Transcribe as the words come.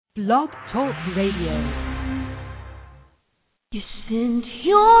Blog Talk Radio. You sent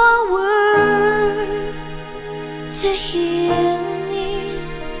your word to heal me,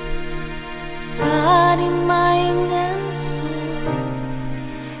 body, mind, and soul.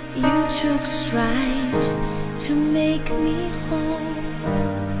 You took strides to make me whole.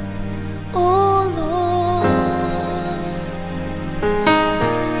 Oh Lord,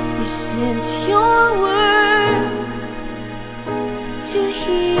 you sent your word to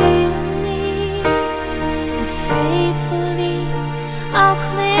heal me, and faithfully I'll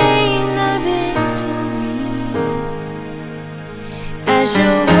claim the victory as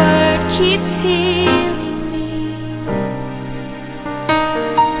your word keeps healing me.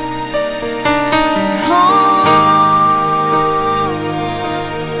 Oh,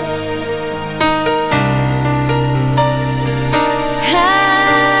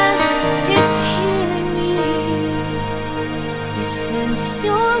 as it's healing me, you sent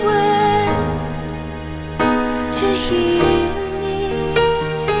your word to heal me,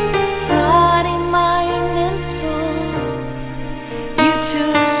 body, mind, and soul. You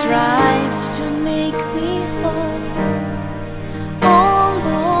took strides to make me whole. Oh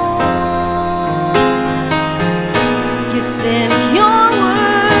Lord, you sent your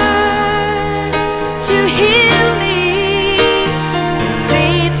word to heal me.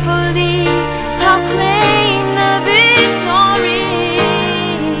 Faithfully I'll claim the victory.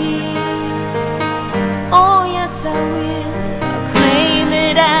 Oh yes, I will. I'll claim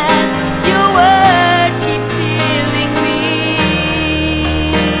it as your word keeps healing me.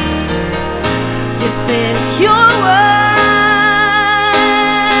 You sent your word.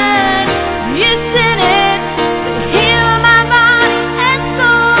 You sent it to heal my body and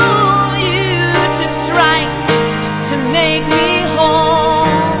soul. You took strides to make me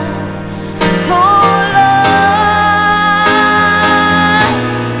whole. Oh Lord,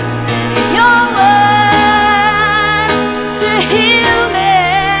 your word to heal me.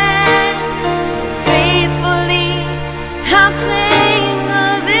 Faithfully I'll claim the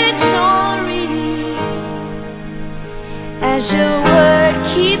victory as your word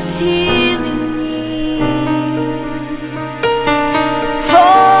keeps healing me.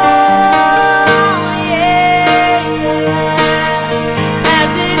 Oh yeah,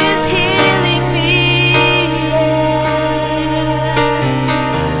 as it is healing me.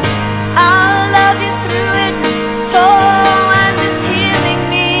 I'll love you through it. Oh, as it's healing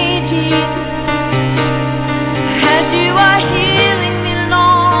me, Jesus, as you are healing me,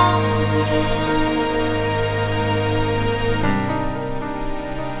 Lord.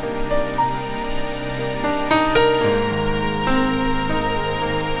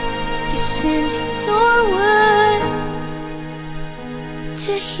 You sent your word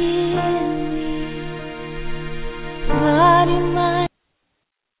to heal me, body, mind.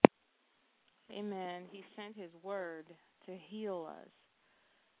 Amen. He sent his word to heal us.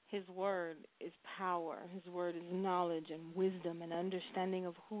 His word is power. His word is knowledge and wisdom and understanding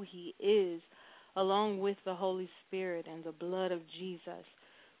of who he is, along with the Holy Spirit and the blood of Jesus.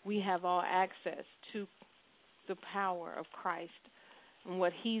 We have all access to the power of Christ and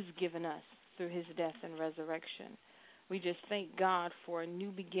what he's given us through his death and resurrection. We just thank God for a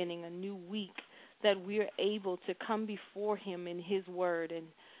new beginning, a new week, that we're able to come before him in his word and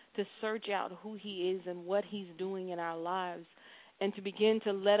to search out who he is and what he's doing in our lives, and to begin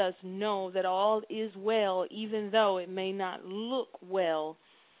to let us know that all is well, even though it may not look well,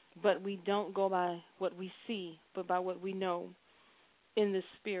 but we don't go by what we see, but by what we know in the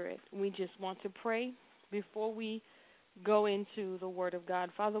Spirit. We just want to pray before we go into the Word of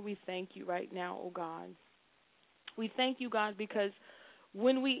God. Father, we thank you right now, oh God. We thank you, God, because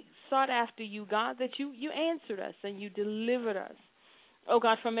when we sought after you, God, that you answered us and you delivered us, oh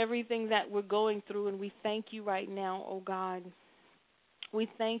God, from everything that we're going through. And we thank you right now, oh God. We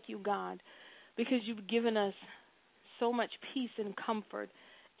thank you, God, because you've given us so much peace and comfort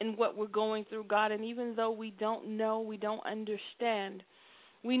in what we're going through, God. And even though we don't know, we don't understand,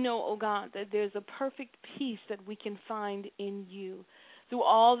 we know, oh God, that there's a perfect peace that we can find in you. Through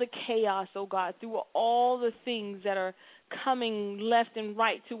all the chaos, oh God, through all the things that are coming left and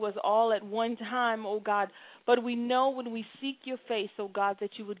right to us all at one time, oh God. But we know when we seek your face, oh God,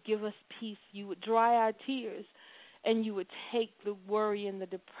 that you would give us peace. You would dry our tears, and you would take the worry and the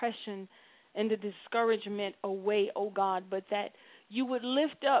depression and the discouragement away, oh God. But that you would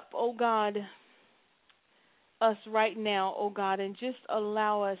lift up, oh God, us right now, oh God, and just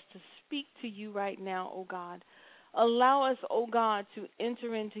allow us to speak to you right now, oh God. Allow us, oh God, to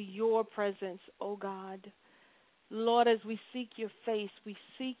enter into your presence, oh God. Lord, as we seek your face, we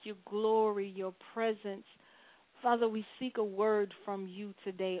seek your glory, your presence. Father, we seek a word from you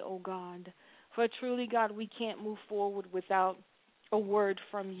today, oh God. For truly, God, we can't move forward without a word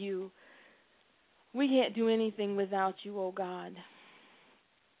from you. We can't do anything without you, oh God.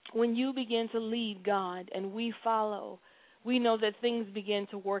 When you begin to lead, God, and we follow, we know that things begin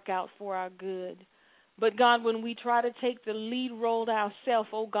to work out for our good. But God, when we try to take the lead role ourselves,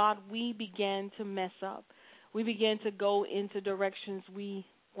 oh God, we begin to mess up. We begin to go into directions we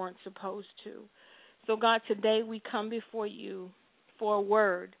weren't supposed to. So God, today we come before you for a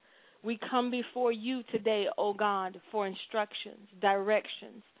word. We come before you today, oh God, for instructions,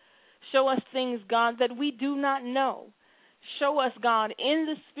 directions. Show us things, God, that we do not know. Show us, God, in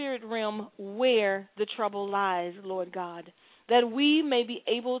the spirit realm where the trouble lies, Lord God, that we may be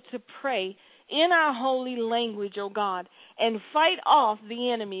able to pray in our holy language, oh God, and fight off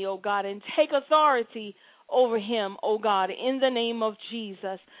the enemy, oh God, and take authority over him, oh God, in the name of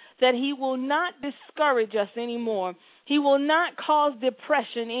Jesus, that he will not discourage us anymore. He will not cause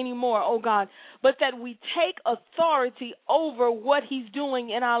depression anymore, oh God, but that we take authority over what he's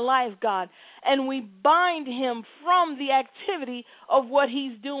doing in our life, God, and we bind him from the activity of what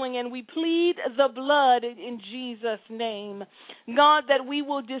he's doing, and we plead the blood in Jesus' name. God, that we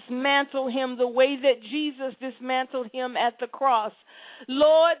will dismantle him the way that Jesus dismantled him at the cross.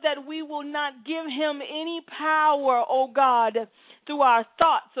 Lord, that we will not give him any power, oh God, through our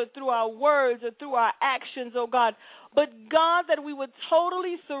thoughts or through our words or through our actions, oh God, but God, that we would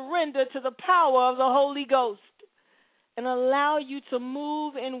totally surrender to the power of the Holy Ghost and allow you to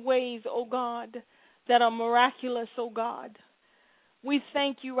move in ways, oh God, that are miraculous, oh God. We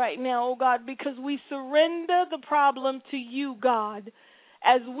thank you right now, oh God, because we surrender the problem to you, God,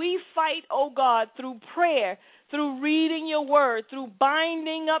 as we fight, oh God, through prayer, through reading your word, through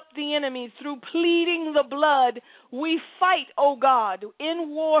binding up the enemies, through pleading the blood. We fight, oh God, in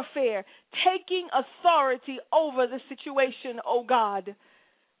warfare, taking authority over the situation, oh God.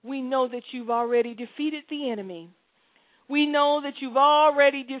 We know that you've already defeated the enemy. We know that you've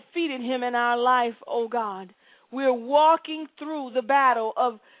already defeated him in our life, oh God. We're walking through the battle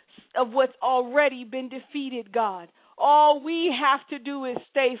of what's already been defeated, God. All we have to do is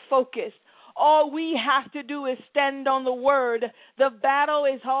stay focused. All we have to do is stand on the word. The battle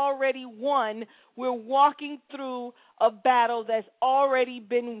is already won. We're walking through a battle that's already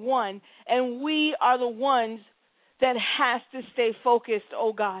been won, and we are the ones that has to stay focused.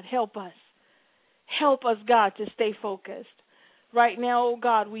 Oh God, help us. Help us, God, to stay focused. Right now, oh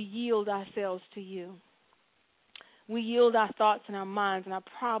God, we yield ourselves to you. We yield our thoughts and our minds and our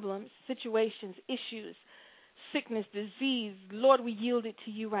problems, situations, issues, sickness, disease. Lord, we yield it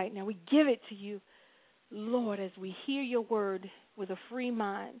to you right now. We give it to you, Lord, as we hear your word with a free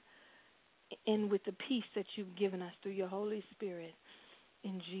mind and with the peace that you've given us through your Holy Spirit.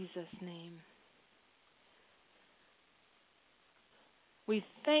 In Jesus' name. We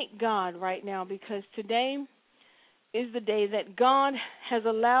thank God right now because today is the day that God has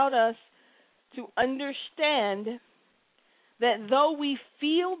allowed us to understand that though we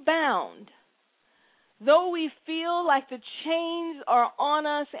feel bound, though we feel like the chains are on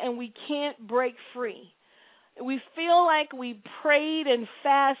us and we can't break free, we feel like we prayed and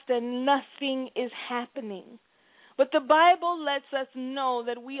fasted and nothing is happening. But the Bible lets us know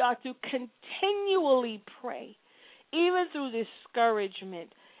that we are to continually pray, even through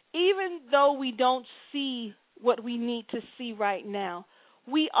discouragement, even though we don't see what we need to see right now.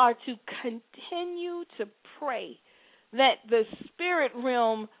 We are to continue to pray that the spirit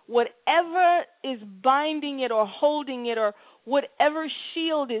realm, whatever is binding it or holding it or whatever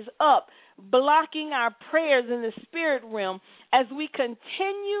shield is up, blocking our prayers in the spirit realm, as we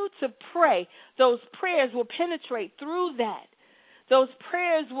continue to pray, those prayers will penetrate through that. Those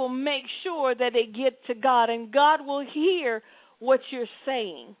prayers will make sure that they get to God, and God will hear what you're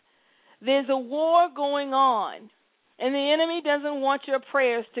saying. There's a war going on, and the enemy doesn't want your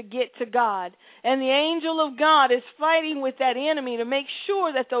prayers to get to God. And the angel of God is fighting with that enemy to make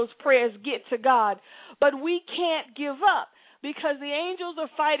sure that those prayers get to God. But we can't give up because the angels are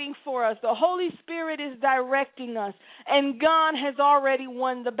fighting for us. The Holy Spirit is directing us, and God has already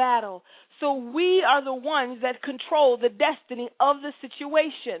won the battle. So we are the ones that control the destiny of the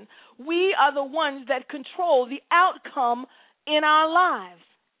situation. We are the ones that control the outcome in our lives.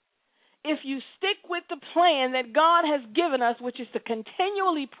 If you stick with the plan that God has given us, which is to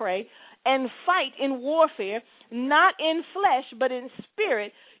continually pray and fight in warfare, not in flesh but in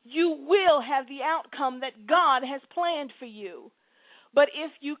spirit, you will have the outcome that God has planned for you. But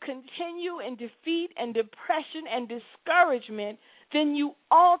if you continue in defeat and depression and discouragement, then you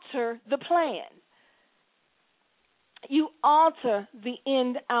alter the plan. You alter the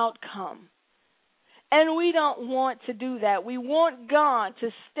end outcome. And we don't want to do that. We want God to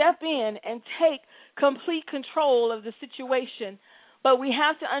step in and take complete control of the situation. But we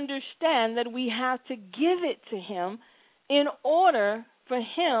have to understand that we have to give it to Him in order for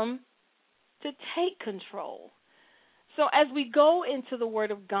Him to take control. So as we go into the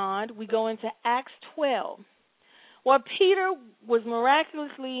Word of God, we go into Acts 12, where Peter was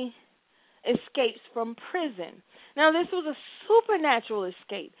miraculously escaped from prison. Now, this was a supernatural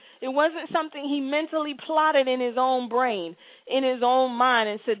escape. It wasn't something he mentally plotted in his own brain, in his own mind,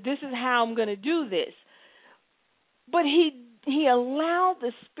 and said, this is how I'm going to do this. But he allowed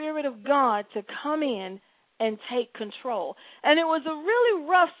the Spirit of God to come in and take control. And it was a really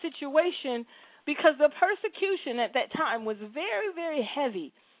rough situation because the persecution at that time was very, very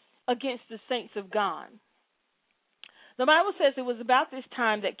heavy against the saints of God. The Bible says it was about this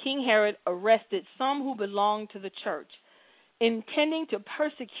time that King Herod arrested some who belonged to the church, intending to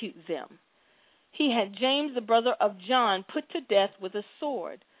persecute them. He had James, the brother of John, put to death with a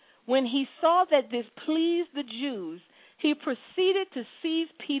sword. When he saw that this pleased the Jews, he proceeded to seize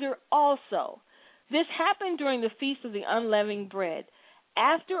Peter also. This happened during the Feast of the Unleavened Bread.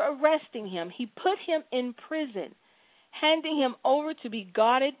 After arresting him, he put him in prison, handing him over to be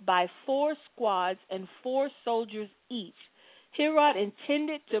guarded by 4 squads and 4 soldiers each. Herod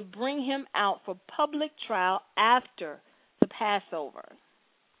intended to bring him out for public trial after the Passover.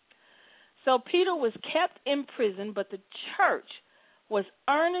 So Peter was kept in prison, but the church was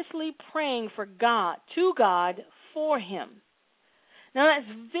earnestly praying to God for him. Now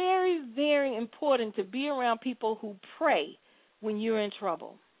that's very, very important to be around people who pray when you're in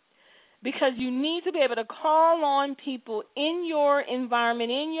trouble. Because you need to be able to call on people in your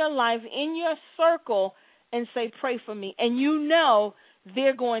environment, in your life, in your circle, and say, pray for me. And you know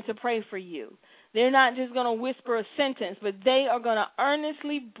they're going to pray for you. They're not just going to whisper a sentence, but they are going to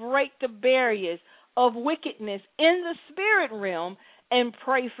earnestly break the barriers of wickedness in the spirit realm and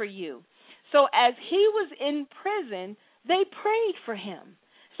pray for you. So as he was in prison, they prayed for him.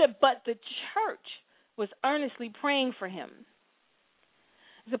 But the church was earnestly praying for him.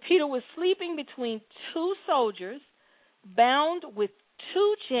 So Peter was sleeping between 2 soldiers, bound with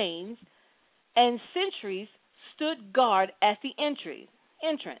 2 chains, and sentries stood guard at the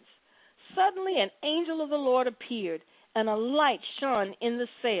entrance. Suddenly an angel of the Lord appeared, and a light shone in the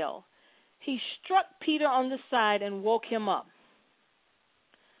cell. He struck Peter on the side and woke him up.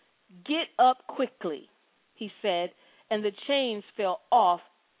 "Get up quickly," he said, and the chains fell off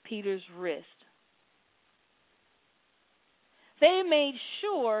Peter's wrist. They made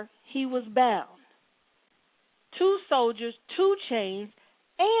sure he was bound. 2 soldiers, 2 chains,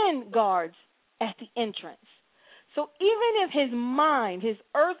 and guards at the entrance. So even if his mind, his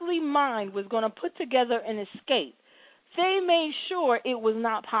earthly mind, was going to put together an escape, they made sure it was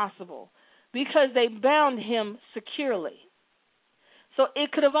not possible because they bound him securely. So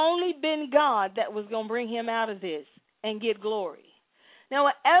it could have only been God that was going to bring him out of this and get glory. Now,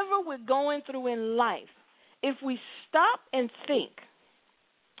 whatever we're going through in life, if we stop and think,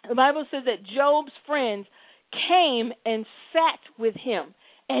 the Bible says that Job's friends came and sat with him,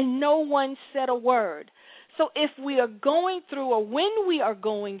 and no one said a word. So if we are going through, or when we are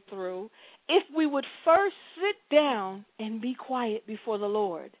going through, if we would first sit down and be quiet before the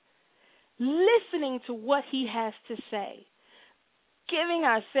Lord, listening to what he has to say, giving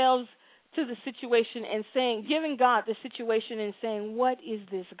ourselves to the situation and saying, giving God the situation and saying, what is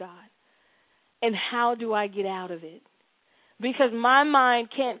this, God? And how do I get out of it? Because my mind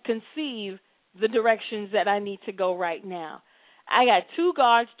can't conceive the directions that I need to go right now. I got 2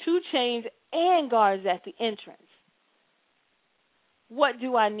 guards, 2 chains, and guards at the entrance. What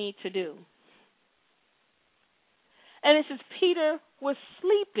do I need to do? And it says Peter was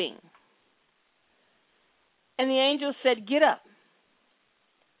sleeping. And the angel said, "Get up."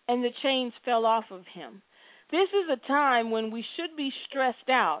 And the chains fell off of him. This is a time when we should be stressed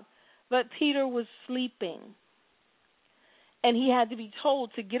out, but Peter was sleeping. And he had to be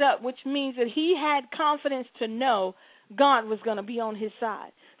told to get up, which means that he had confidence to know God was going to be on his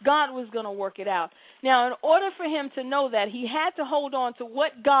side. God was going to work it out. Now, in order for him to know that, he had to hold on to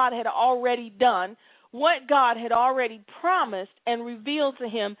what God had already done, what God had already promised and revealed to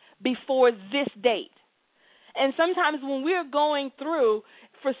him before this date. And sometimes when we're going through,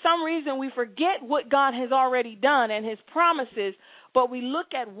 for some reason we forget what God has already done and his promises, but we look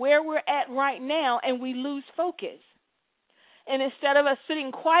at where we're at right now and we lose focus. And instead of us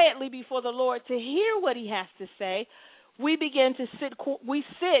sitting quietly before the Lord to hear what he has to say, we begin to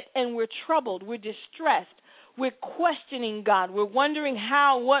sit and we're troubled, we're distressed, we're questioning God, we're wondering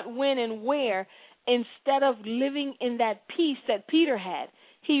how, what, when, and where, instead of living in that peace that Peter had.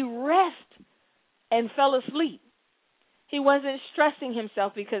 He rested and fell asleep. He wasn't stressing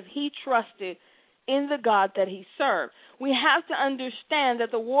himself because he trusted in the God that he served. We have to understand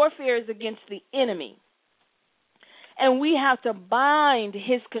that the warfare is against the enemy. And we have to bind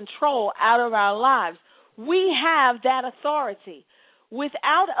his control out of our lives. We have that authority.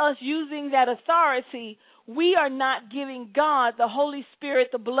 Without us using that authority, we are not giving God, the Holy Spirit,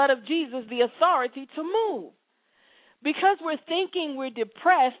 the blood of Jesus, the authority to move. Because we're thinking we're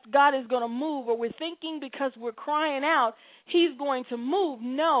depressed, God is going to move, or we're thinking because we're crying out, he's going to move.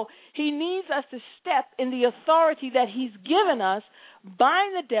 No, he needs us to step in the authority that he's given us,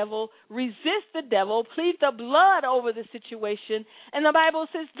 bind the devil, resist the devil, plead the blood over the situation, and the Bible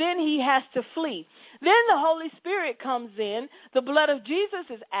says then he has to flee. Then the Holy Spirit comes in, the blood of Jesus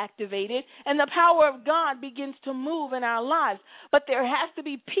is activated, and the power of God begins to move in our lives. But there has to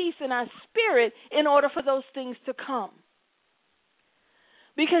be peace in our spirit in order for those things to come.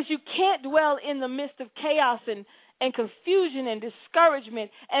 Because you can't dwell in the midst of chaos and confusion and discouragement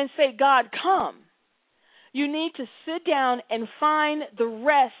and say, God, come. You need to sit down and find the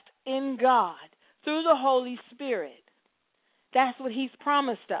rest in God through the Holy Spirit. That's what he's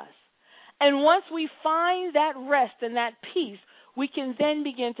promised us. And once we find that rest and that peace, we can then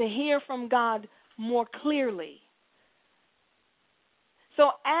begin to hear from God more clearly. So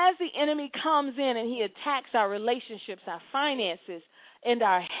as the enemy comes in and he attacks our relationships, our finances, and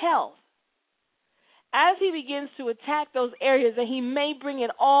our health, as he begins to attack those areas, and he may bring it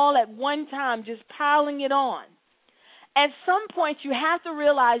all at one time, just piling it on, at some point you have to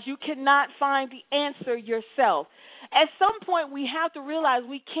realize you cannot find the answer yourself. At some point we have to realize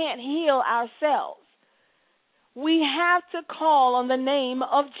we can't heal ourselves. We have to call on the name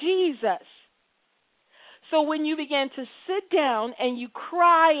of Jesus. So when you begin to sit down and you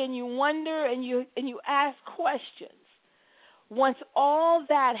cry and you wonder and you ask questions, once all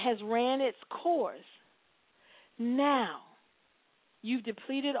that has ran its course, now you've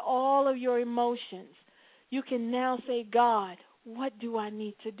depleted all of your emotions. You can now say, God, what do I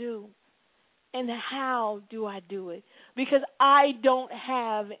need to do? And how do I do it? Because I don't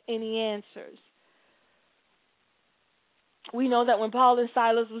have any answers. We know that when Paul and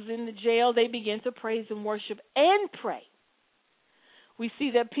Silas was in the jail, they began to praise and worship and pray. We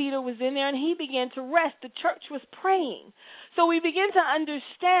see that Peter was in there and he began to rest. The church was praying. So we begin to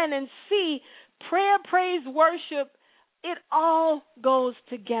understand and see prayer, praise, worship, it all goes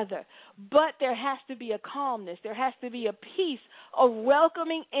together. But there has to be a calmness. There has to be a peace of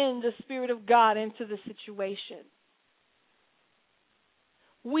welcoming in the Spirit of God into the situation.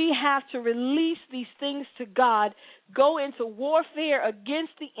 We have to release these things to God, go into warfare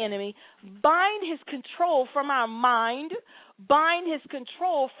against the enemy, bind his control from our mind, bind his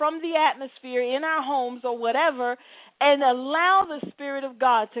control from the atmosphere in our homes or whatever, and allow the Spirit of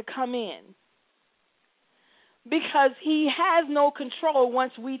God to come in. Because he has no control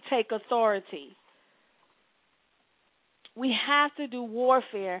once we take authority. We have to do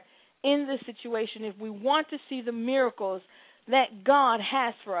warfare in this situation if we want to see the miracles that God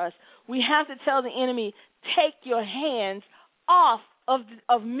has for us. We have to tell the enemy, take your hands off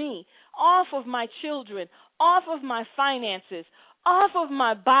of me, off of my children, off of my finances, off of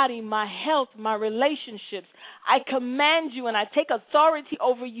my body, my health, my relationships. I command you and I take authority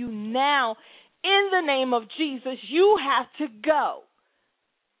over you now. In the name of Jesus, you have to go.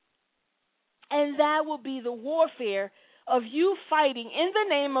 And that will be the warfare of you fighting in the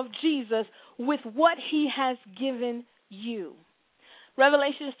name of Jesus with what he has given you.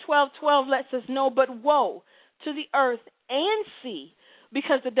 Revelations 12:12 lets us know, but woe to the earth and sea,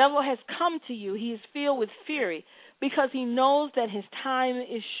 because the devil has come to you. He is filled with fury, because he knows that his time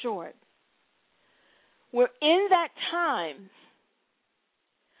is short. We're in that time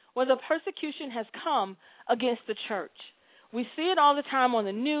where the persecution has come against the church. We see it all the time on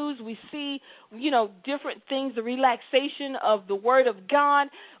the news. We see, different things, the relaxation of the word of God.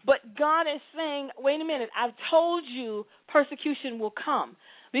 But God is saying, wait a minute, I've told you persecution will come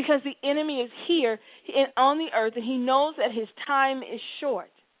because the enemy is here on the earth and he knows that his time is short.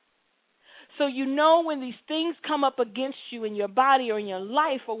 So when these things come up against you in your body or in your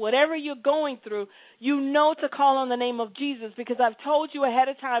life or whatever you're going through, you know to call on the name of Jesus because I've told you ahead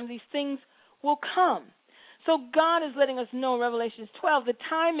of time these things will come. So God is letting us know in Revelation 12, the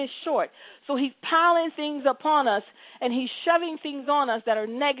time is short. So he's piling things upon us and he's shoving things on us that are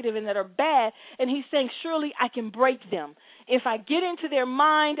negative and that are bad. And he's saying, surely I can break them. If I get into their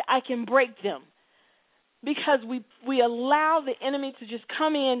mind, I can break them. Because we allow the enemy to just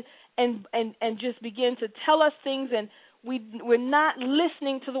come in and just begin to tell us things, and we're not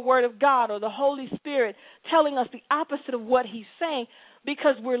listening to the Word of God or the Holy Spirit telling us the opposite of what he's saying.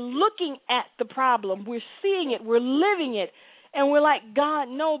 because we're looking at the problem. We're seeing it. We're living it. And we're like, God,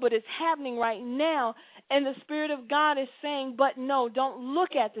 no, but it's happening right now. And the Spirit of God is saying, but no, don't look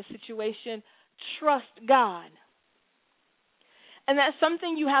at the situation. Trust God. And that's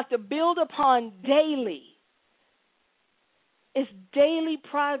something you have to build upon daily. It's daily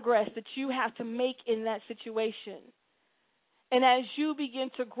progress that you have to make in that situation. And as you begin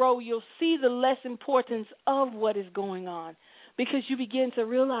to grow, you'll see the less importance of what is going on, because you begin to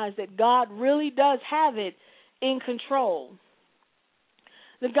realize that God really does have it in control.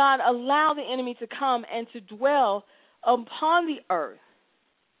 That God allowed the enemy to come and to dwell upon the earth.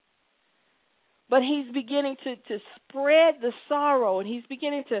 But he's beginning to spread the sorrow, and he's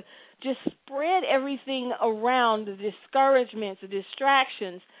beginning to just spread everything around, the discouragements, the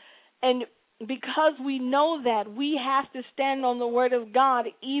distractions. And because we know that, we have to stand on the Word of God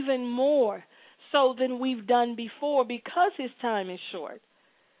even more so than we've done before, because his time is short.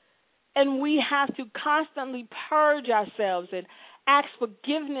 And we have to constantly purge ourselves and ask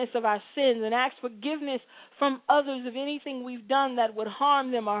forgiveness of our sins and ask forgiveness from others of anything we've done that would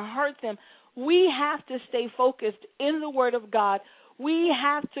harm them or hurt them. We have to stay focused in the Word of God. We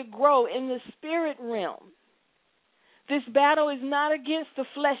have to grow in the spirit realm. This battle is not against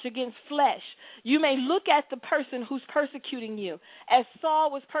flesh. You may look at the person who's persecuting you, as Saul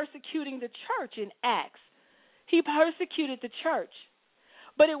was persecuting the church in Acts. He persecuted the church.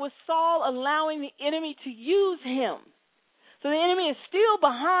 But it was Saul allowing the enemy to use him. So the enemy is still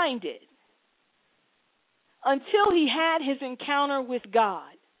behind it until he had his encounter with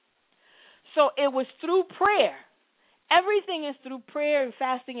God. So it was through prayer. Everything is through prayer and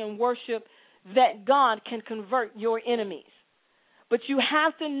fasting and worship that God can convert your enemies. But you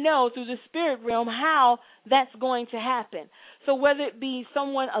have to know through the spirit realm how that's going to happen. So whether it be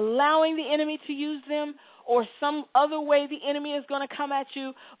someone allowing the enemy to use them or some other way the enemy is going to come at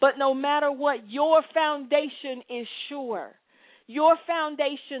you, but no matter what, your foundation is sure. Your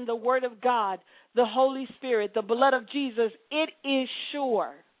foundation, the Word of God, the Holy Spirit, the blood of Jesus, it is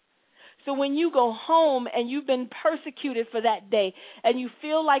sure. So when you go home and you've been persecuted for that day and you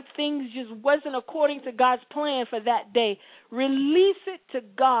feel like things just wasn't according to God's plan for that day, release it to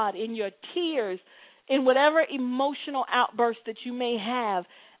God in your tears, in whatever emotional outburst that you may have,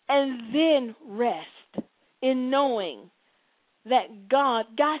 and then rest in knowing that God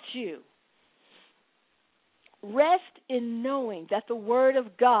got you. Rest in knowing that the Word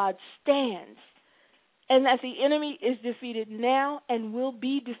of God stands, and that the enemy is defeated now and will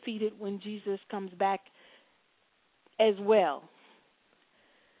be defeated when Jesus comes back as well.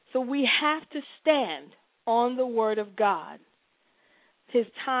 So we have to stand on the Word of God. His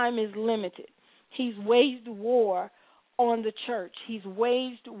time is limited. He's waged war on the church. He's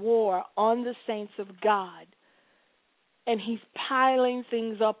waged war on the saints of God. And he's piling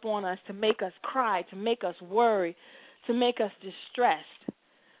things up on us to make us cry, to make us worry, to make us distressed.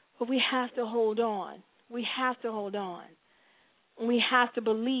 But we have to hold on. We have to hold on. We have to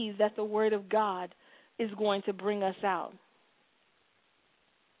believe that the Word of God is going to bring us out.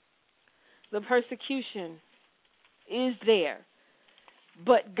 The persecution is there,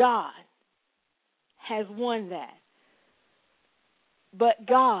 but God has won that. But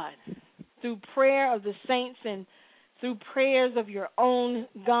God, through prayer of the saints and through prayers of your own,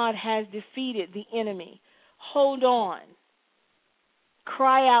 God has defeated the enemy. Hold on.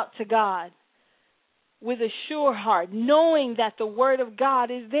 Cry out to God with a sure heart, knowing that the Word of God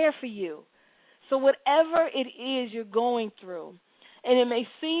is there for you. So whatever it is you're going through, and it may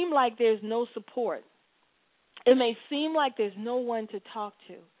seem like there's no support, it may seem like there's no one to talk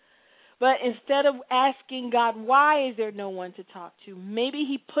to, but instead of asking God, why is there no one to talk to, maybe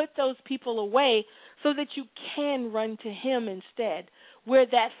he put those people away so that you can run to him instead, where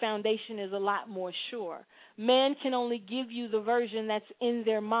that foundation is a lot more sure. Man can only give you the version that's in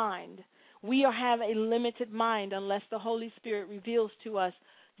their mind. We have a limited mind unless the Holy Spirit reveals to us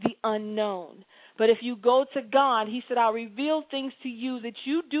the unknown. But if you go to God, he said, I'll reveal things to you that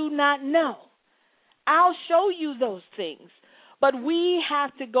you do not know. I'll show you those things. But we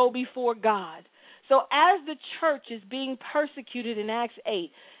have to go before God. So as the church is being persecuted in Acts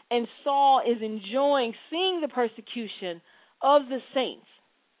 8, and Saul is enjoying seeing the persecution of the saints,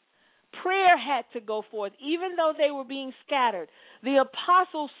 prayer had to go forth. Even though they were being scattered, the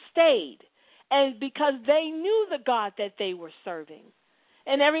apostles stayed, and because they knew the God that they were serving.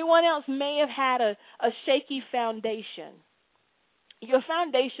 And everyone else may have had a shaky foundation. Your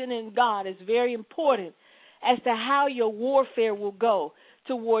foundation in God is very important as to how your warfare will go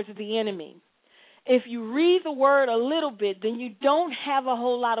towards the enemy. If you read the Word a little bit, then you don't have a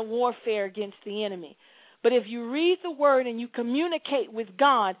whole lot of warfare against the enemy. But if you read the word and you communicate with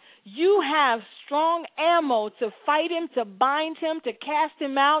God, you have strong ammo to fight him, to bind him, to cast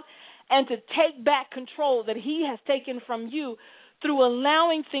him out, and to take back control that he has taken from you through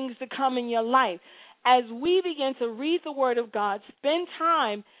allowing things to come in your life. As we begin to read the word of God, spend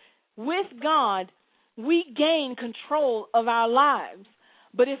time with God, we gain control of our lives.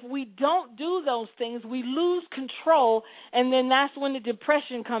 But if we don't do those things, we lose control, and then that's when the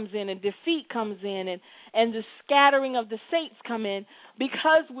depression comes in and defeat comes in and the scattering of the saints come in,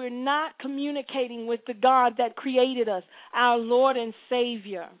 because we're not communicating with the God that created us, our Lord and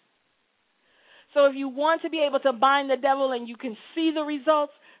Savior. So if you want to be able to bind the devil and you can see the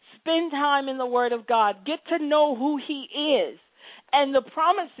results, spend time in the Word of God. Get to know who he is and the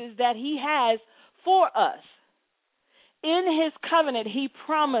promises that he has for us. In his covenant, he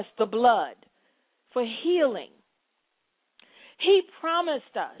promised the blood for healing. He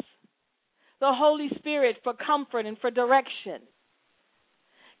promised us the Holy Spirit for comfort and for direction.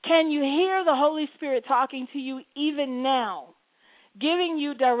 Can you hear the Holy Spirit talking to you even now, giving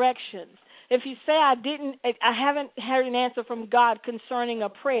you directions? If you say, I haven't heard an answer from God concerning a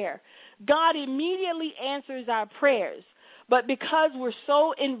prayer, God immediately answers our prayers. But because we're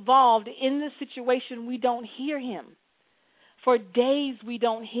so involved in the situation, we don't hear him. For days we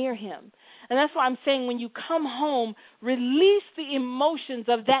don't hear him. And that's why I'm saying when you come home, release the emotions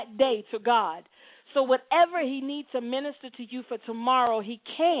of that day to God. So whatever he needs to minister to you for tomorrow, he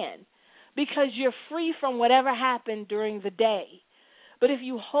can, because you're free from whatever happened during the day. But if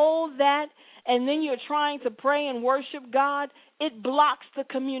you hold that and then you're trying to pray and worship God, it blocks the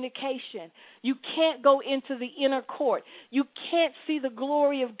communication. You can't go into the inner court. You can't see the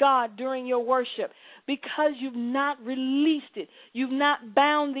glory of God during your worship because you've not released it. You've not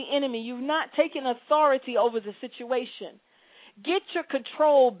bound the enemy. You've not taken authority over the situation. Get your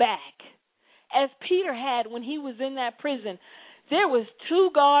control back. As Peter had when he was in that prison, there was 2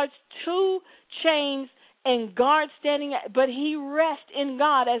 guards, 2 chains, and guards standing, but he rested in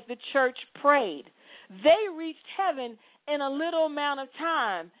God as the church prayed. They reached heaven in a little amount of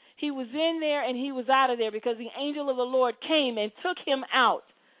time. He was in there and he was out of there because the angel of the Lord came and took him out.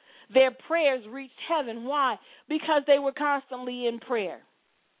 Their prayers reached heaven. Why? Because they were constantly in prayer.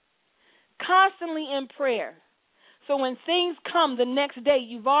 Constantly in prayer. So when things come the next day,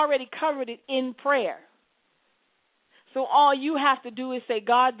 you've already covered it in prayer. So all you have to do is say,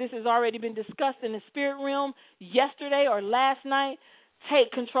 God, this has already been discussed in the spirit realm yesterday or last night.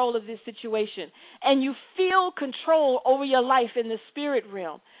 Take control of this situation. And you feel control over your life in the spirit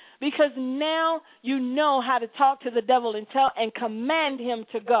realm, because now you know how to talk to the devil and command him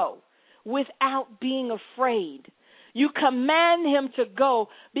to go without being afraid. You command him to go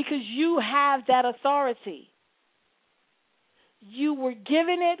because you have that authority. You were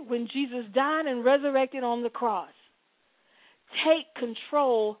given it when Jesus died and resurrected on the cross. Take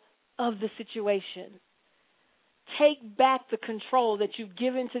control of the situation. Take back the control that you've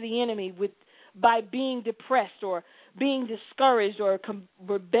given to the enemy by being depressed or being discouraged or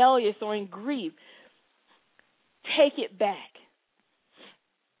rebellious or in grief. Take it back.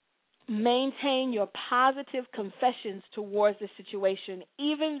 Maintain your positive confessions towards the situation,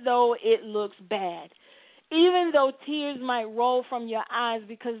 even though it looks bad, even though tears might roll from your eyes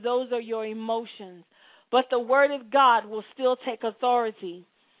because those are your emotions. But the word of God will still take authority.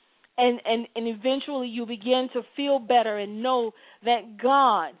 And eventually you begin to feel better and know that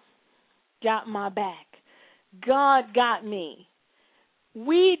God got my back. God got me.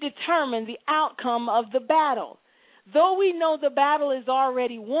 We determine the outcome of the battle. Though we know the battle is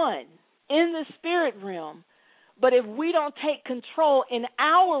already won in the spirit realm, but if we don't take control in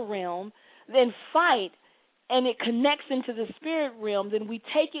our realm, then fight, and it connects into the spirit realm, then we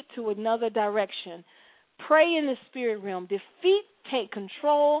take it to another direction. Pray in the spirit realm. Defeat, take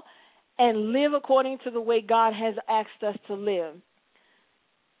control, and live according to the way God has asked us to live.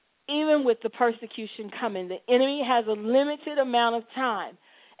 Even with the persecution coming, the enemy has a limited amount of time,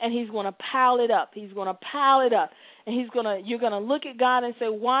 and he's going to pile it up. He's going to pile it up, and you're going to look at God and say,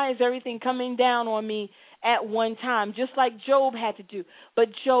 why is everything coming down on me at one time? Just like Job had to do. But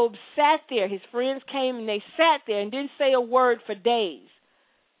Job sat there. His friends came, and they sat there and didn't say a word for days.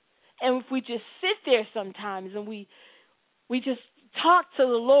 And if we just sit there sometimes and we just talk to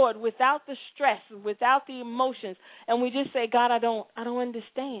the Lord without the stress, without the emotions, and we just say, God, I don't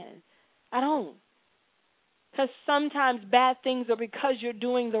understand. I don't. Because sometimes bad things are because you're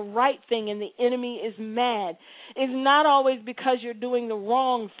doing the right thing and the enemy is mad. It's not always because you're doing the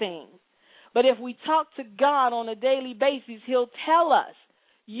wrong thing. But if we talk to God on a daily basis, he'll tell us,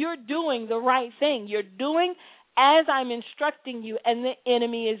 you're doing the right thing. You're doing as I'm instructing you, and the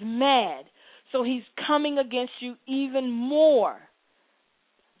enemy is mad. So he's coming against you even more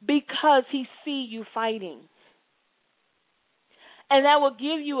because he sees you fighting. And that will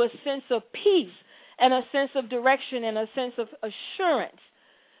give you a sense of peace and a sense of direction and a sense of assurance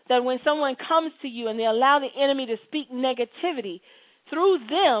that when someone comes to you and they allow the enemy to speak negativity through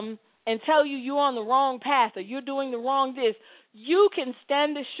them and tell you you're on the wrong path or you're doing the wrong this, you can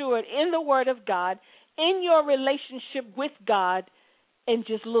stand assured in the Word of God, in your relationship with God, and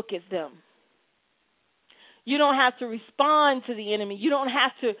just look at them. You don't have to respond to the enemy. You don't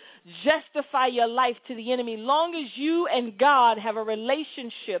have to justify your life to the enemy. Long as you and God have a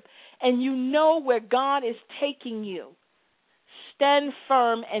relationship and you know where God is taking you, stand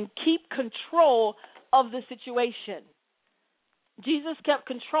firm and keep control of the situation. Jesus kept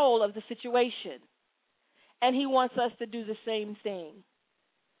control of the situation, and he wants us to do the same thing.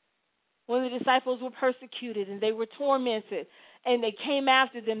 When the disciples were persecuted and they were tormented and they came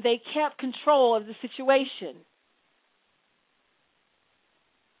after them, they kept control of the situation.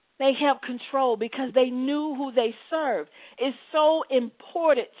 They kept control because they knew who they served. It's so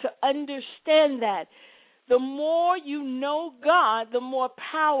important to understand that. The more you know God, the more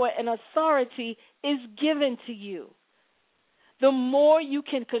power and authority is given to you. The more you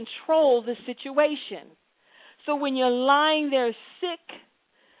can control the situation. So when you're lying there sick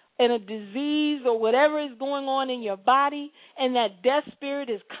and a disease or whatever is going on in your body, and that death spirit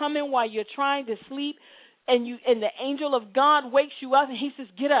is coming while you're trying to sleep, and the angel of God wakes you up and he says,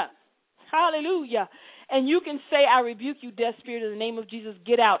 get up. Hallelujah. And you can say, I rebuke you, death spirit, in the name of Jesus.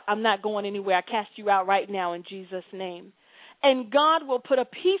 Get out. I'm not going anywhere. I cast you out right now in Jesus' name. And God will put a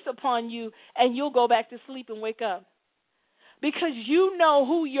peace upon you, and you'll go back to sleep and wake up. Because you know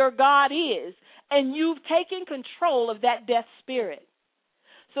who your God is, and you've taken control of that death spirit.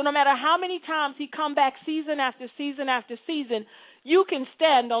 So no matter how many times he come back season after season after season, you can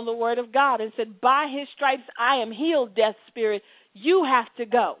stand on the word of God and say, by his stripes I am healed, death spirit. You have to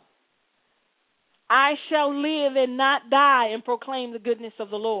go. I shall live and not die and proclaim the goodness of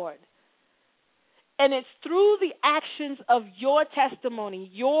the Lord. And it's through the actions of your testimony,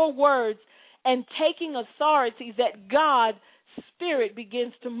 your words, and taking authority that God's Spirit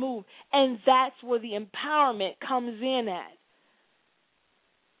begins to move. And that's where the empowerment comes in at.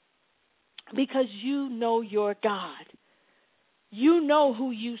 Because you know your God. You know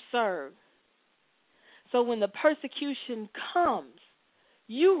who you serve. So when the persecution comes,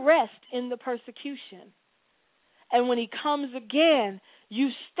 you rest in the persecution. And when he comes again, you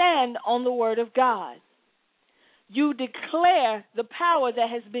stand on the word of God. You declare the power that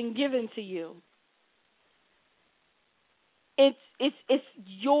has been given to you. It's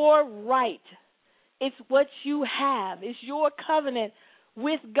your right. It's what you have. It's your covenant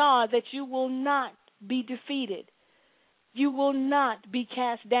with God that you will not be defeated. You will not be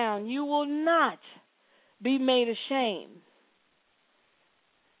cast down. You will not be made ashamed.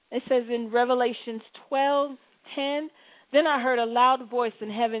 It says in Revelations 12:10, then I heard a loud voice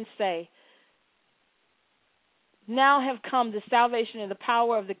in heaven say, now have come the salvation and the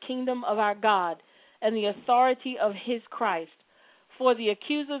power of the kingdom of our God and the authority of his Christ. For the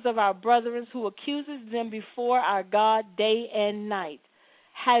accusers of our brethren who accuses them before our God day and night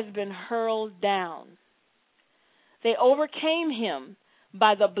has been hurled down. They overcame him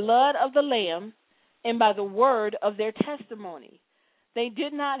by the blood of the Lamb and by the word of their testimony. They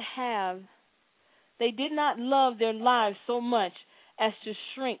did not love their lives so much as to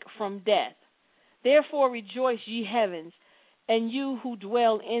shrink from death. Therefore rejoice, ye heavens, and you who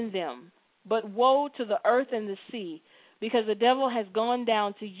dwell in them. But woe to the earth and the sea, because the devil has gone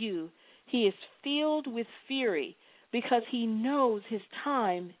down to you. He is filled with fury, because he knows his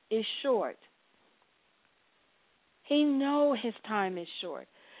time is short. He knows his time is short.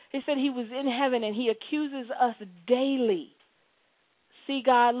 He said he was in heaven, and he accuses us daily. See,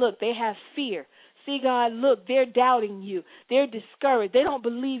 God, look, they have fear. See, God, look, they're doubting you. They're discouraged. They don't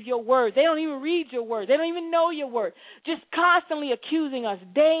believe your word. They don't even read your word. They don't even know your word. Just constantly accusing us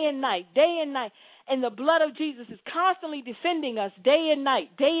day and night, day and night. And the blood of Jesus is constantly defending us day and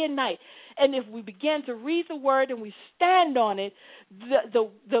night, day and night. And if we begin to read the word and we stand on it,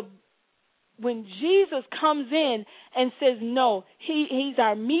 when Jesus comes in and says, no, he's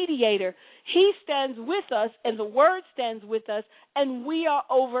our mediator, he stands with us and the word stands with us, and we are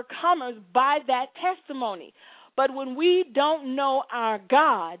overcomers by that testimony. But when we don't know our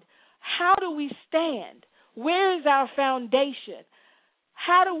God, how do we stand? Where is our foundation?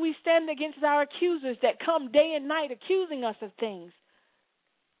 How do we stand against our accusers that come day and night accusing us of things?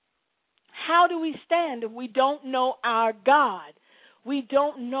 How do we stand if we don't know our God? We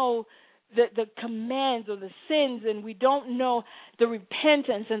don't know the commands or the sins, and we don't know the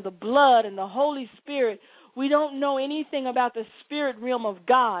repentance and the blood and the Holy Spirit. We don't know anything about the spirit realm of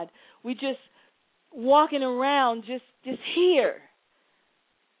God. We just walking around just here,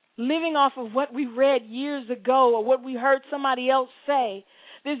 living off of what we read years ago or what we heard somebody else say.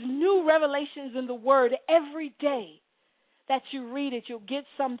 There's new revelations in the Word every day that you read it. You'll get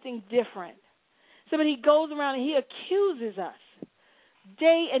something different. So but he goes around and he accuses us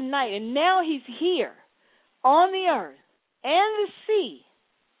day and night. And now he's here on the earth and the sea,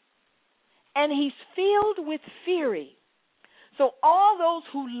 and he's filled with fury. So all those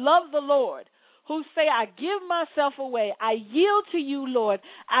who love the Lord, who say, I give myself away, I yield to you, Lord,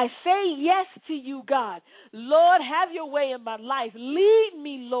 I say yes to you, God. Lord, have your way in my life. Lead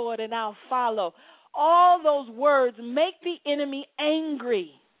me, Lord, and I'll follow. All those words make the enemy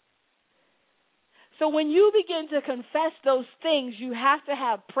angry. So when you begin to confess those things, you have to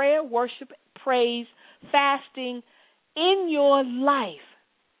have prayer, worship, praise, fasting in your life.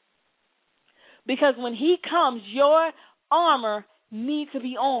 Because when he comes, your armor needs to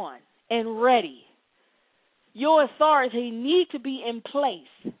be on and ready. Your authority needs to be in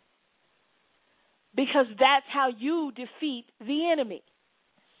place. Because that's how you defeat the enemy.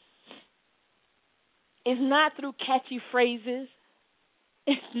 It's not through catchy phrases.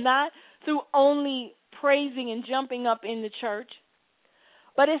 It's not through only praising and jumping up in the church.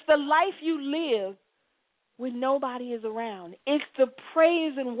 But it's the life you live when nobody is around. It's the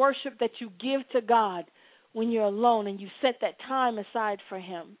praise and worship that you give to God when you're alone and you set that time aside for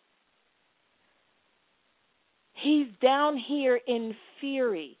him. He's down here in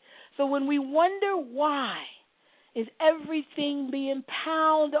fury. So when we wonder why is everything being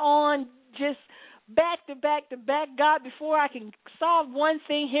piled on just back to back to back, God, before I can solve one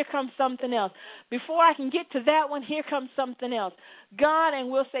thing, here comes something else. Before I can get to that one, here comes something else. God, and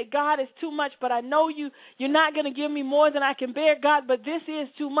we'll say, God, it's too much, but I know you're not going to give me more than I can bear, God, but this is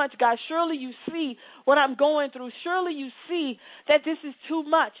too much, God. Surely you see what I'm going through. Surely you see that this is too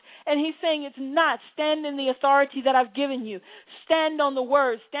much. And he's saying it's not. Stand in the authority that I've given you. Stand on the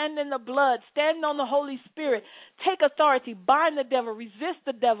word. Stand in the blood. Stand on the Holy Spirit. Take authority. Bind the devil. Resist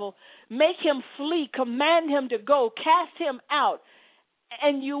the devil. Make him flee. Command him to go. Cast him out.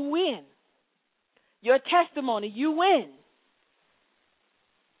 And you win. Your testimony, you win.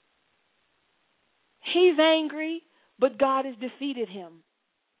 He's angry, but God has defeated him.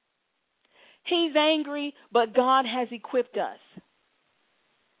 He's angry, but God has equipped us.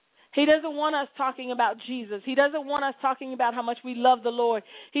 He doesn't want us talking about Jesus. He doesn't want us talking about how much we love the Lord.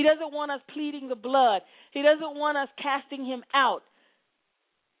 He doesn't want us pleading the blood. He doesn't want us casting him out.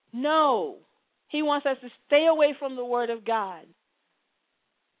 No. He wants us to stay away from the Word of God.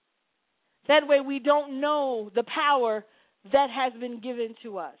 That way we don't know the power that has been given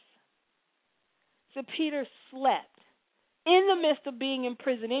to us. So Peter slept in the midst of being in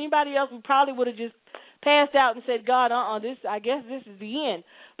prison. Anybody else probably would have just passed out and said, God, I guess this is the end.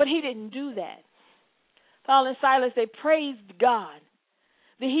 But he didn't do that. Paul and Silas, they praised God.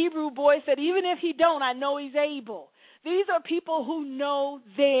 The Hebrew boy said, even if he don't, I know he's able. These are people who know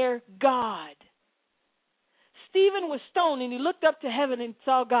their God. Stephen was stoned and he looked up to heaven and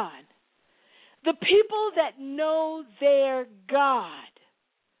saw God. The people that know their God.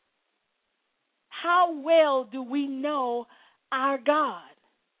 How well do we know our God?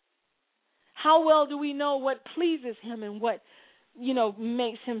 How well do we know what pleases him and what,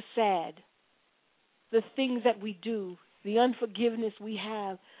 makes him sad? The things that we do, the unforgiveness we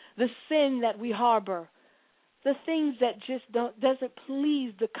have, the sin that we harbor, the things that just doesn't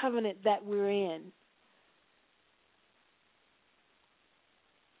please the covenant that we're in.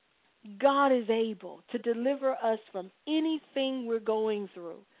 God is able to deliver us from anything we're going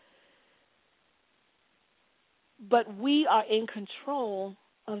through. But we are in control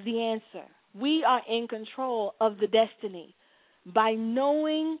of the answer. We are in control of the destiny. By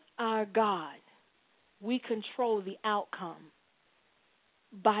knowing our God, we control the outcome.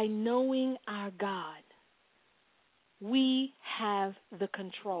 By knowing our God, we have the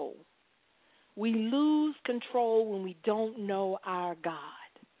control. We lose control when we don't know our God.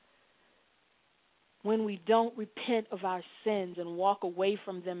 When we don't repent of our sins and walk away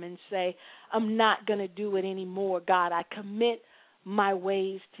from them and say, I'm not going to do it anymore, God. I commit my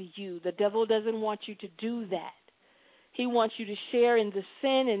ways to you. The devil doesn't want you to do that. He wants you to share in the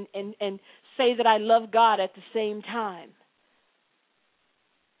sin and say that I love God at the same time.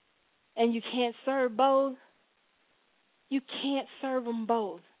 And you can't serve both. You can't serve them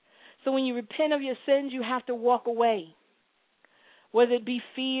both. So when you repent of your sins, you have to walk away. Whether it be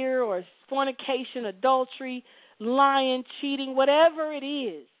fear or fornication, adultery, lying, cheating, whatever it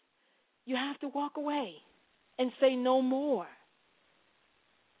is, you have to walk away and say no more.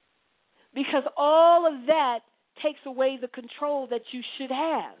 Because all of that takes away the control that you should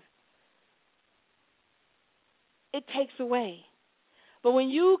have. It takes away. But when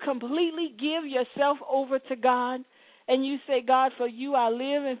you completely give yourself over to God and you say, God, for you I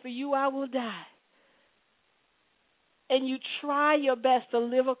live and for you I will die, and you try your best to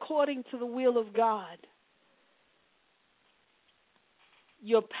live according to the will of God,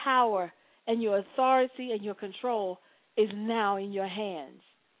 your power and your authority and your control is now in your hands.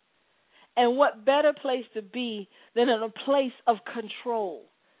 And what better place to be than in a place of control,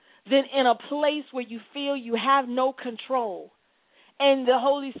 than in a place where you feel you have no control. And the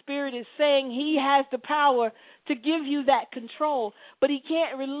Holy Spirit is saying He has the power to give you that control, but He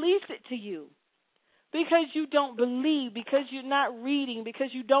can't release it to you because you don't believe, because you're not reading, because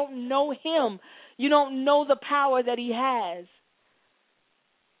you don't know Him. You don't know the power that He has.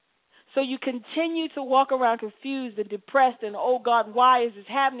 So you continue to walk around confused and depressed and, oh God, why is this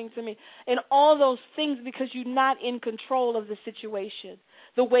happening to me? And all those things because you're not in control of the situation,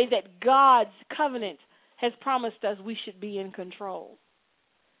 the way that God's covenant has promised us we should be in control.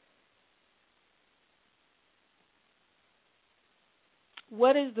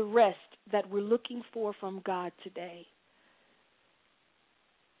 What is the rest that we're looking for from God today?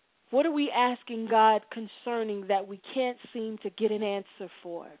 What are we asking God concerning that we can't seem to get an answer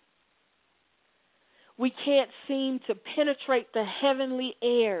for? We can't seem to penetrate the heavenly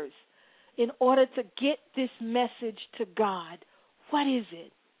airs in order to get this message to God. What is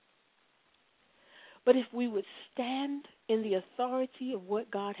it? But if we would stand in the authority of what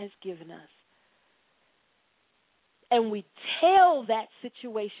God has given us, and we tell that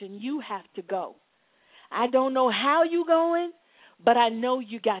situation, you have to go. I don't know how you're going, but I know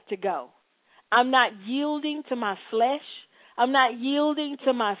you got to go. I'm not yielding to my flesh. I'm not yielding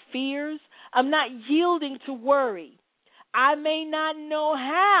to my fears. I'm not yielding to worry. I may not know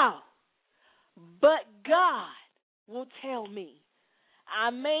how, but God will tell me. I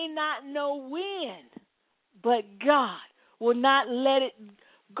may not know when, but God will not let it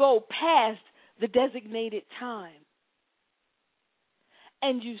go past the designated time.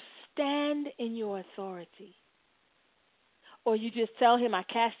 And you stand in your authority. Or you just tell Him, I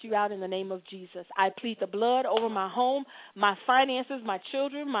cast you out in the name of Jesus. I plead the blood over my home, my finances, my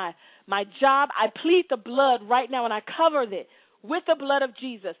children, my job. I plead the blood right now, and I cover it with the blood of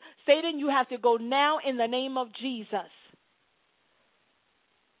Jesus. Satan, you have to go now in the name of Jesus.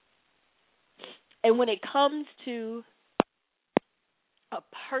 And when it comes to a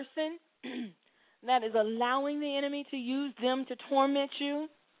person that is allowing the enemy to use them to torment you,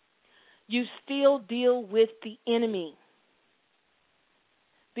 you still deal with the enemy.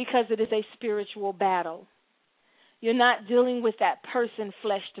 Because it is a spiritual battle. You're not dealing with that person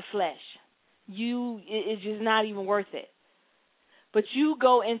flesh to flesh. It's just not even worth it. But you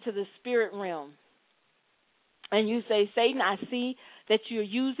go into the spirit realm and you say, Satan, I see that you're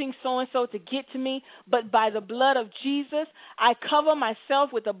using so-and-so to get to me, but by the blood of Jesus, I cover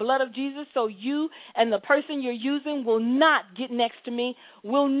myself with the blood of Jesus so you and the person you're using will not get next to me,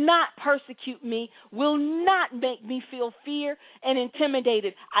 will not persecute me, will not make me feel fear and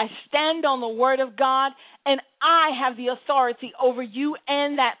intimidated. I stand on the word of God, and I have the authority over you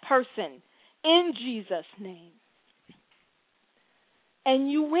and that person in Jesus' name. And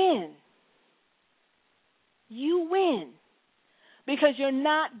you win. You win. Because you're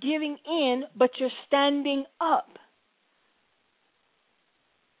not giving in, but you're standing up.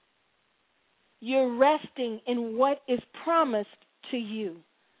 You're resting in what is promised to you.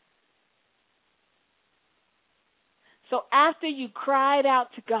 So after you cried out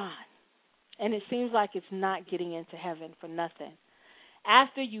to God, and it seems like it's not getting into heaven for nothing,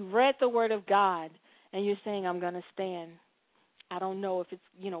 after you read the word of God and you're saying, I'm going to stand. I don't know if it's,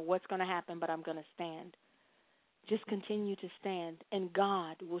 what's going to happen, but I'm going to stand. Just continue to stand, and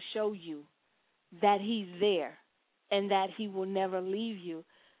God will show you that He's there and that He will never leave you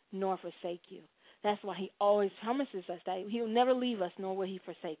nor forsake you. That's why He always promises us that He'll never leave us nor will He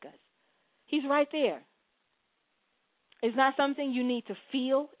forsake us. He's right there. It's not something you need to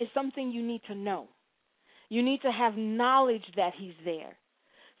feel. It's something you need to know. You need to have knowledge that He's there.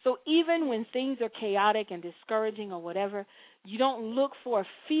 So even when things are chaotic and discouraging or whatever, you don't look for a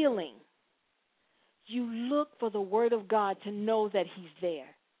feeling. You look for the word of God to know that He's there.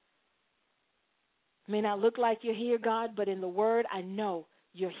 It may not look like you're here, God, but in the word, I know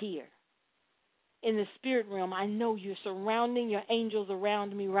you're here. In the spirit realm, I know you're surrounding your angels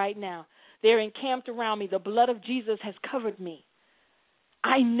around me right now. They're encamped around me. The blood of Jesus has covered me.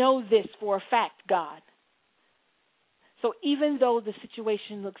 I know this for a fact, God. So even though the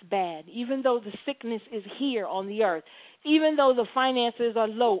situation looks bad, even though the sickness is here on the earth, even though the finances are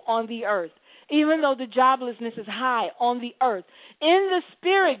low on the earth, even though the joblessness is high on the earth, in the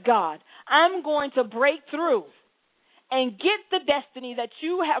spirit, God, I'm going to break through and get the destiny that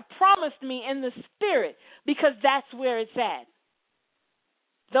you have promised me in the spirit, because that's where it's at.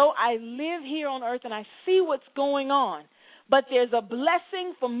 Though I live here on earth and I see what's going on, but there's a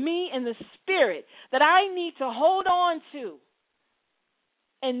blessing for me in the spirit that I need to hold on to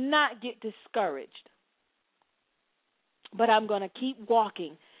and not get discouraged. But I'm going to keep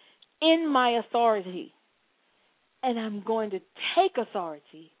walking in my authority, and I'm going to take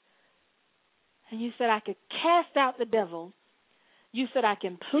authority. And you said I could cast out the devil. You said I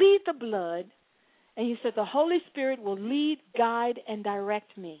can plead the blood. And you said the Holy Spirit will lead, guide, and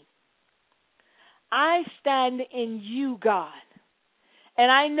direct me. I stand in you, God. And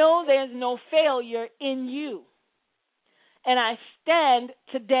I know there's no failure in you. And I stand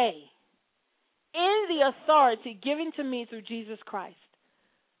today in the authority given to me through Jesus Christ,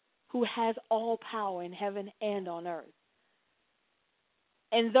 who has all power in heaven and on earth.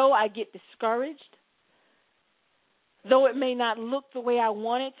 And though I get discouraged, though it may not look the way I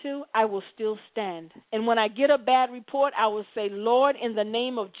want it to, I will still stand. And when I get a bad report, I will say, Lord, in the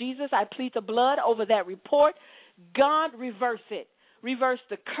name of Jesus, I plead the blood over that report. God, reverse it. Reverse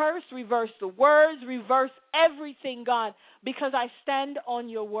the curse, reverse the words, reverse everything, God, because I stand on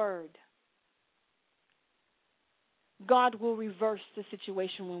your word. God will reverse the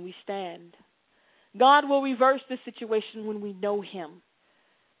situation when we stand. God will reverse the situation when we know him.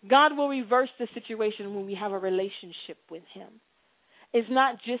 God will reverse the situation when we have a relationship with him. It's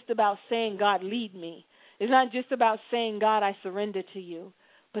not just about saying, God, lead me. It's not just about saying, God, I surrender to you.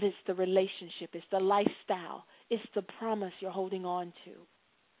 But it's the relationship. It's the lifestyle. It's the promise you're holding on to.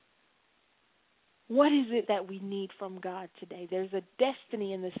 What is it that we need from God today? There's a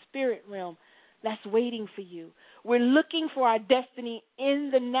destiny in the spirit realm that's waiting for you. We're looking for our destiny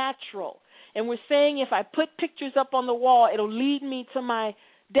in the natural. And we're saying, if I put pictures up on the wall, it'll lead me to my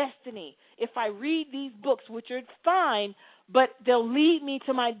destiny. If I read these books, which are fine, but they'll lead me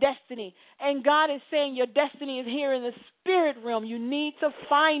to my destiny. And God is saying your destiny is here in the spirit realm. You need to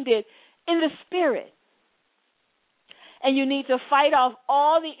find it in the spirit. And you need to fight off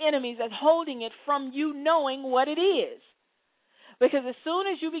all the enemies that's holding it from you knowing what it is. Because as soon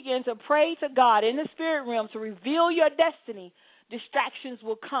as you begin to pray to God in the spirit realm to reveal your destiny, distractions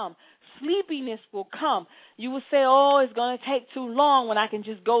will come. Sleepiness will come. You will say, oh, it's going to take too long when I can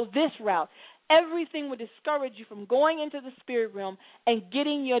just go this route. Everything will discourage you from going into the spirit realm and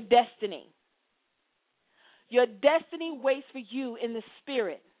getting your destiny. Your destiny waits for you in the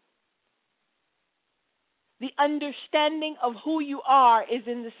spirit. The understanding of who you are is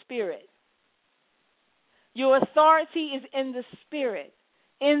in the spirit. Your authority is in the spirit,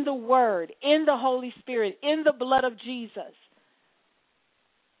 in the word, in the Holy Spirit, in the blood of Jesus.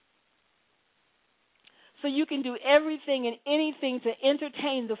 So you can do everything and anything to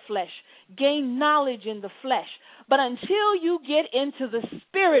entertain the flesh, gain knowledge in the flesh. But until you get into the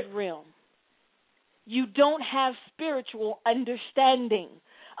spirit realm, you don't have spiritual understanding.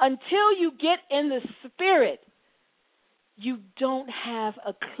 Until you get in the spirit, you don't have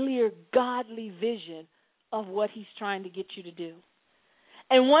a clear godly vision of what he's trying to get you to do.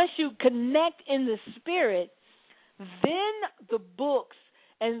 And once you connect in the spirit, then the books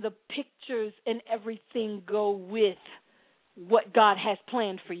and the pictures and everything go with what God has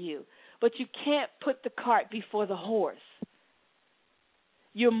planned for you. But you can't put the cart before the horse.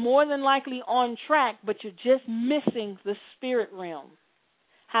 You're more than likely on track, but you're just missing the spirit realm.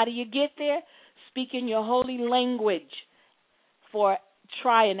 How do you get there? Speak in your holy language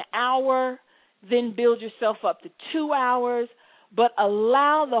try an hour, then build yourself up to 2 hours, but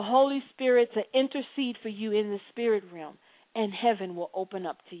allow the Holy Spirit to intercede for you in the spirit realm, and heaven will open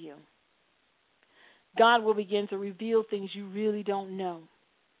up to you. God will begin to reveal things you really don't know.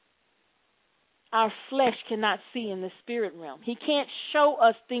 Our flesh cannot see in the spirit realm. He can't show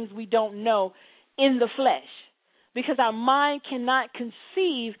us things we don't know in the flesh because our mind cannot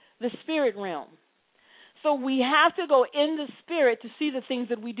conceive the spirit realm. So we have to go in the spirit to see the things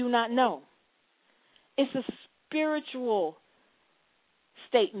that we do not know. It's a spiritual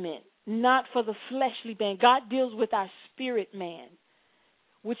statement, not for the fleshly man. God deals with our spirit man,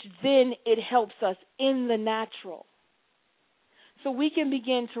 which then it helps us in the natural. So we can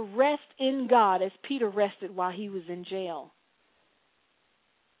begin to rest in God as Peter rested while he was in jail.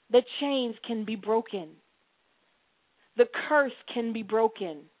 The chains can be broken. The curse can be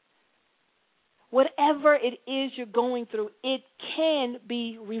broken. Whatever it is you're going through, it can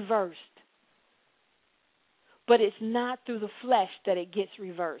be reversed. But it's not through the flesh that it gets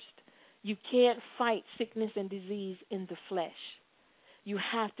reversed. You can't fight sickness and disease in the flesh. You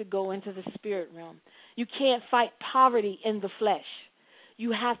have to go into the spirit realm. You can't fight poverty in the flesh.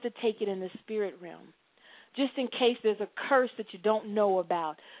 You have to take it in the spirit realm. Just in case there's a curse that you don't know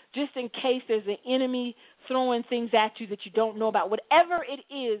about. Just in case there's an enemy throwing things at you that you don't know about. Whatever it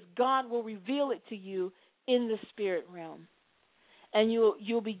is, God will reveal it to you in the spirit realm. And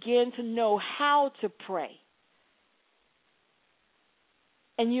you'll begin to know how to pray.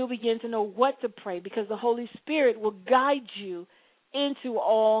 And you'll begin to know what to pray, because the Holy Spirit will guide you into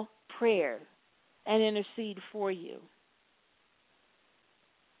all prayer and intercede for you.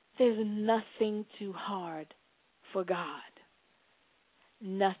 There's nothing too hard for God.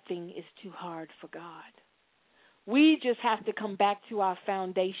 Nothing is too hard for God. We just have to come back to our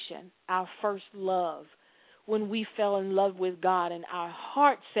foundation, our first love, when we fell in love with God and our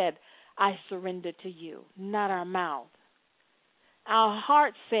heart said, I surrender to you, not our mouth. Our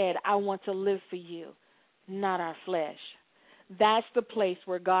heart said, I want to live for you, not our flesh. That's the place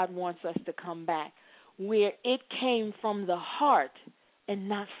where God wants us to come back, where it came from the heart and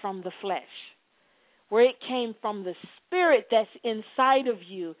not from the flesh, where it came from the spirit that's inside of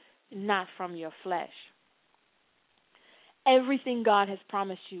you, not from your flesh. Everything God has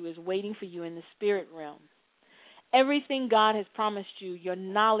promised you is waiting for you in the spirit realm. Everything God has promised you, your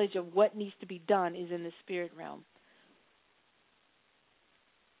knowledge of what needs to be done, is in the spirit realm.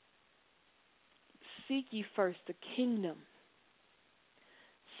 Seek ye first the kingdom.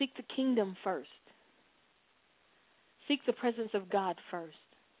 Seek the kingdom first. Seek the presence of God first.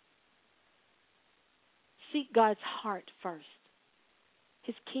 Seek God's heart first,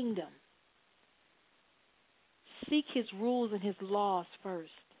 His kingdom. Seek His rules and His laws first.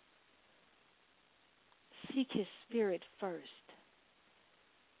 Seek His Spirit first,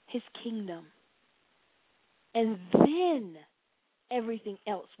 His kingdom. And then everything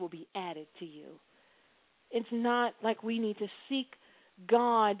else will be added to you. It's not like we need to seek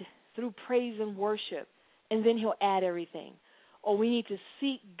God through praise and worship, and then He'll add everything. Or we need to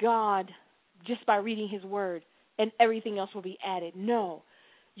seek God just by reading His Word, and everything else will be added. No.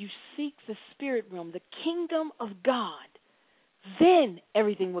 You seek the spirit realm, the kingdom of God, then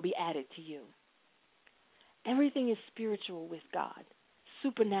everything will be added to you. Everything is spiritual with God,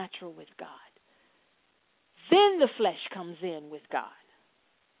 supernatural with God. Then the flesh comes in with God.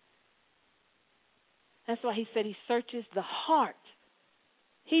 That's why He said He searches the heart.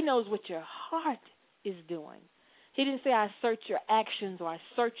 He knows what your heart is doing. He didn't say I search your actions, or I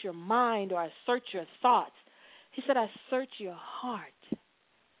search your mind, or I search your thoughts. He said I search your heart.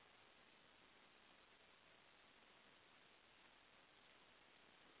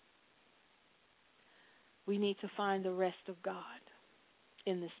 We need to find the rest of God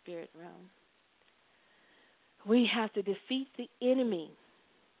in the spirit realm. We have to defeat the enemy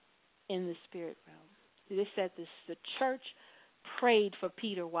in the spirit realm. This said the church prayed for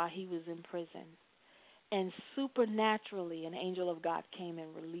Peter while he was in prison, and supernaturally an angel of God came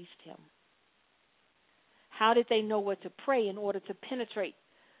and released him. How did they know what to pray in order to penetrate,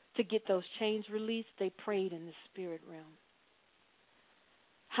 to get those chains released? They prayed in the spirit realm.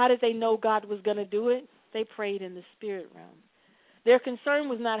 How did they know God was going to do it? They prayed in the spirit realm. Their concern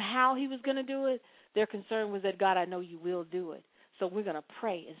was not how He was going to do it. Their concern was that, God, I know you will do it. So we're going to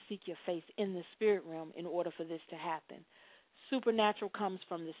pray and seek your face in the spirit realm in order for this to happen. Supernatural comes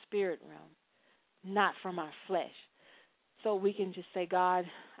from the spirit realm, not from our flesh. So we can just say, God,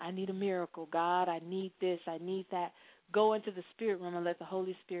 I need a miracle. God, I need this, I need that. Go into the spirit realm and let the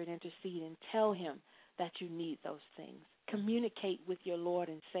Holy Spirit intercede and tell Him that you need those things. Communicate with your Lord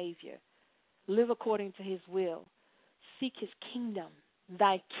and Savior. Live according to His will. Seek His kingdom.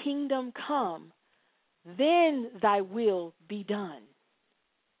 Thy kingdom come, then thy will be done.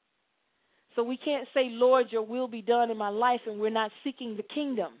 So we can't say, Lord, your will be done in my life, and we're not seeking the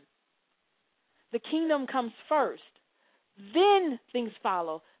kingdom. The kingdom comes first. Then things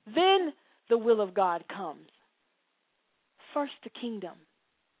follow. Then the will of God comes. First the kingdom.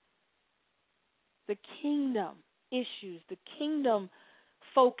 The kingdom issues, the kingdom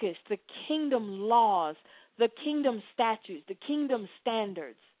focus, the kingdom laws, the kingdom statutes, the kingdom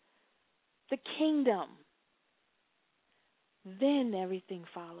standards, the kingdom. Then everything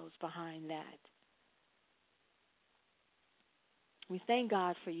follows behind that. We thank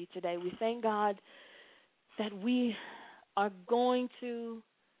God for you today. We thank God that we are going to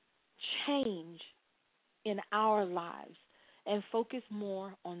change in our lives and focus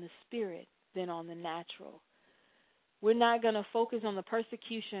more on the spirit than on the natural. We're not going to focus on the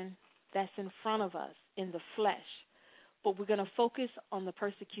persecution that's in front of us in the flesh, but we're going to focus on the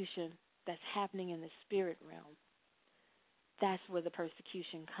persecution that's happening in the spirit realm. That's where the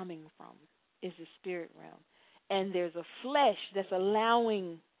persecution coming from, is the spirit realm. And there's a flesh that's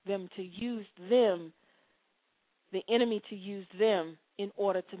allowing them to use them, the enemy to use them in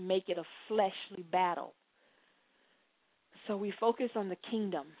order to make it a fleshly battle. So we focus on the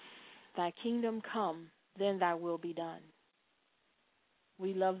kingdom. Thy kingdom come, then thy will be done.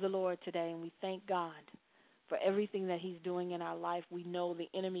 We love the Lord today, and we thank God for everything that he's doing in our life. We know the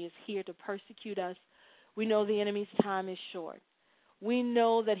enemy is here to persecute us. We know the enemy's time is short. We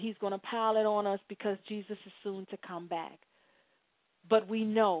know that he's going to pile it on us because Jesus is soon to come back. But we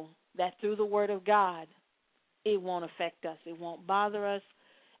know that through the word of God, it won't affect us. It won't bother us,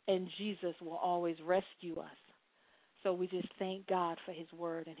 and Jesus will always rescue us. So we just thank God for his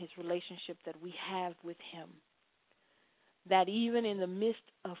word and his relationship that we have with him. That even in the midst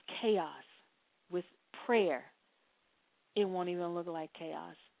of chaos, with prayer, it won't even look like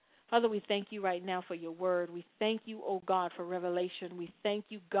chaos. Father, we thank you right now for your word. We thank you, oh God, for revelation. We thank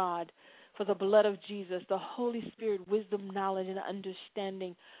you, God, for the blood of Jesus, the Holy Spirit, wisdom, knowledge, and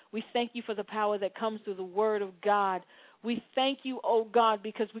understanding. We thank you for the power that comes through the word of God. We thank you, oh God,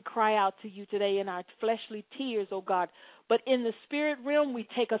 because we cry out to you today in our fleshly tears, oh God. But in the spirit realm, we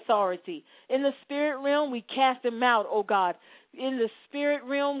take authority. In the spirit realm, we cast him out, oh God. In the spirit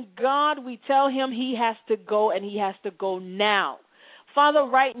realm, God, we tell him he has to go, and he has to go now. Father,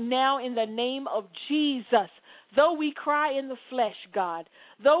 right now, in the name of Jesus, though we cry in the flesh, God,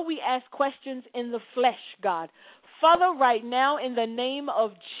 though we ask questions in the flesh, God, Father, right now, in the name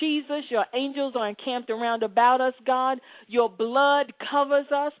of Jesus, your angels are encamped around about us, God. Your blood covers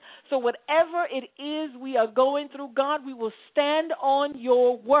us. So whatever it is we are going through, God, we will stand on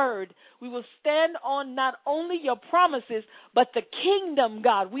your word. We will stand on not only your promises, but the kingdom,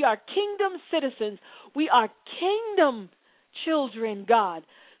 God. We are kingdom citizens. We are kingdom children, God.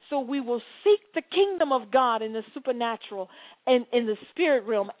 So we will seek the kingdom of God in the supernatural and in the spirit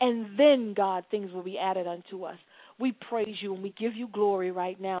realm, and then, God, things will be added unto us. We praise you and we give you glory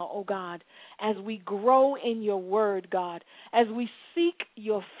right now, oh God, as we grow in your word, God, as we seek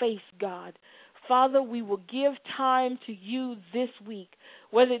your face, God. Father, we will give time to you this week,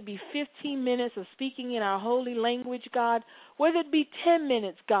 whether it be 15 minutes of speaking in our holy language, God, whether it be 10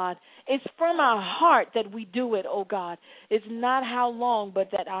 minutes, God. It's from our heart that we do it, oh God. It's not how long, but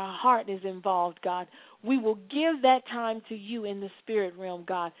that our heart is involved, God. We will give that time to you in the spirit realm,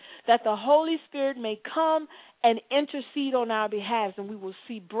 God, that the Holy Spirit may come and intercede on our behalf, and we will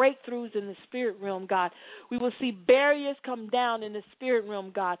see breakthroughs in the spirit realm, God. We will see barriers come down in the spirit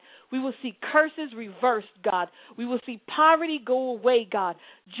realm, God. We will see curses reversed, God. We will see poverty go away, God.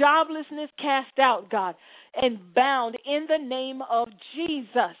 Joblessness cast out, God, and bound in the name of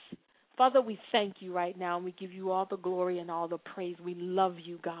Jesus. Father, we thank you right now, and we give you all the glory and all the praise. We love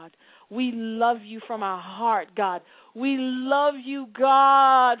you, God. We love you from our heart, God. We love you,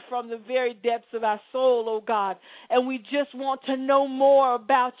 God, from the very depths of our soul, oh God. And we just want to know more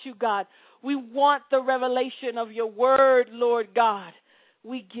about you, God. We want the revelation of your word, Lord God.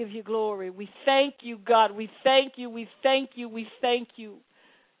 We give you glory. We thank you, God. We thank you. We thank you. We thank you.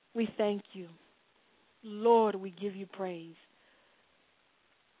 We thank you. Lord, we give you praise.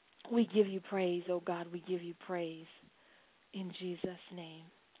 We give you praise, oh God. We give you praise. In Jesus' name,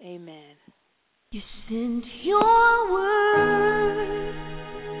 amen. You sent your word